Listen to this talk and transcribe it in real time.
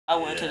I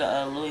went to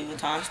the Louis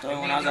Vuitton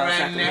store when I was out in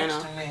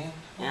Sacramento,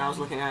 and I was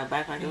looking at a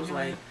backpack. It was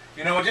like,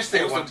 you know what? Just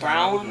stay one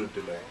brown one.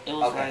 It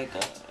was like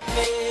 1,000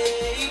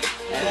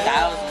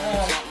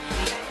 or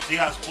something. See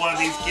how spoiled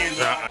these kids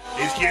are?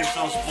 These kids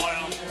so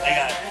spoiled. They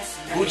got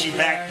Gucci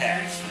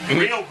backpacks,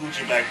 real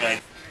Gucci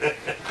backpacks.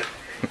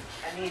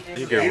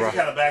 These are the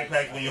kind of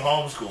backpack when you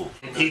homeschool.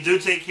 He do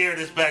take care of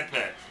this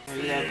backpack.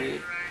 Yeah,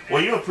 dude.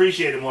 Well, you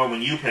appreciate it more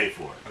when you pay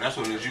for it. That's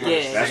what it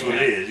is. That's what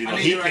it is. You know,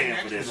 he paying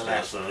for this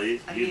stuff, so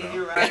he, you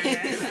know. I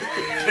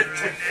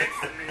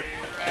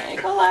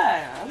ain't gonna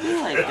lie, I be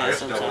like that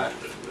sometimes.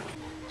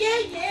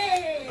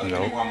 Yeah.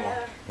 No. One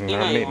more.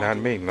 Not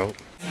me, nope.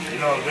 You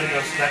know, the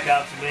video stuck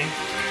out to me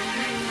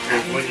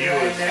is when you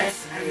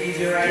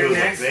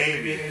was a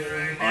baby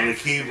on the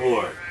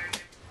keyboard.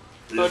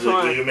 This is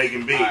when you're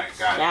making beats.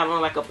 That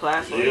one like a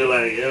platform. You're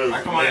like, it was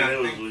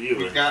when you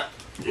we were. got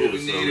what we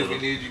need. If we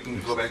need, you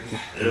can go back.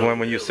 The one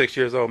when you're 6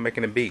 years old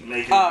making a beat.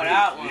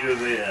 That one. You was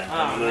there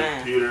on the man.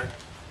 computer.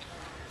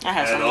 I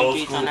had Had some old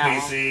beats school on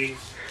that PC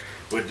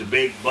with the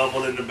big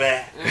bubble in the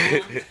back.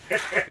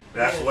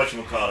 That's what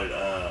you call it.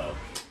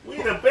 We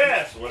the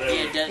best, whatever.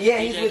 Yeah,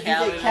 he's with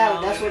DJ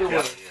Khaled. That's what it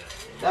was.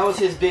 That was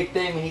his big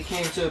thing when he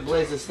came to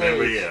Blazer Stage.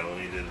 Remember, yeah, when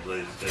he did the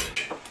Blazer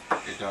Stage.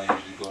 They don't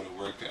usually go to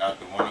work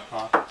after 1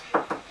 o'clock.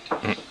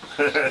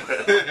 He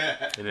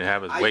didn't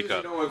have his wake up. I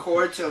usually don't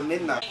record till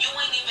midnight. You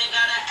ain't even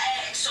gotta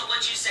ask, so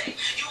what you say?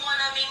 You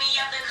wanna meet me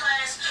after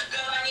class?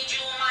 Girl, I need you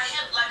on my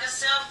hip like a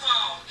cell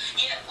phone.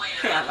 Yeah,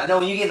 wait. I know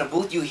when you get in a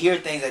booth, you hear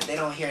things that they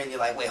don't hear, and you're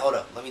like, wait, hold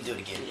up, let me do it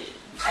again.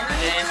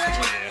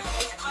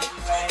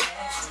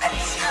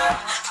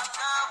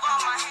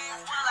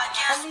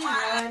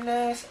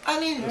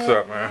 What's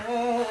up, man?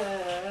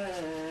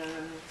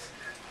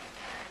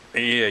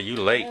 Yeah, you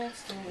late.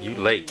 You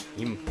late.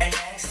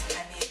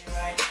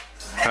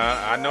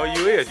 I know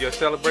you is. You're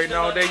celebrating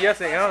all day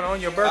yesterday and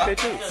on your birthday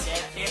too.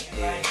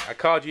 I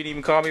called you, you didn't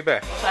even call me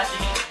back. I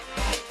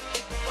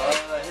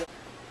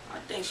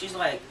think she's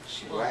like...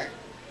 She black?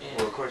 Yeah.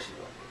 Well, of course she's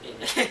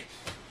black.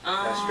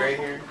 That straight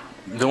hair?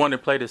 The one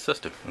that played his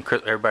sister. And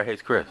Chris, everybody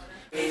hates Chris.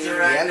 Yeah,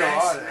 I know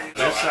all that.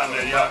 That's something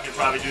that y'all can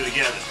probably do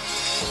together.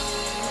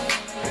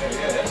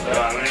 Yeah, that's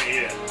right.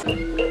 I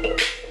mean, yeah.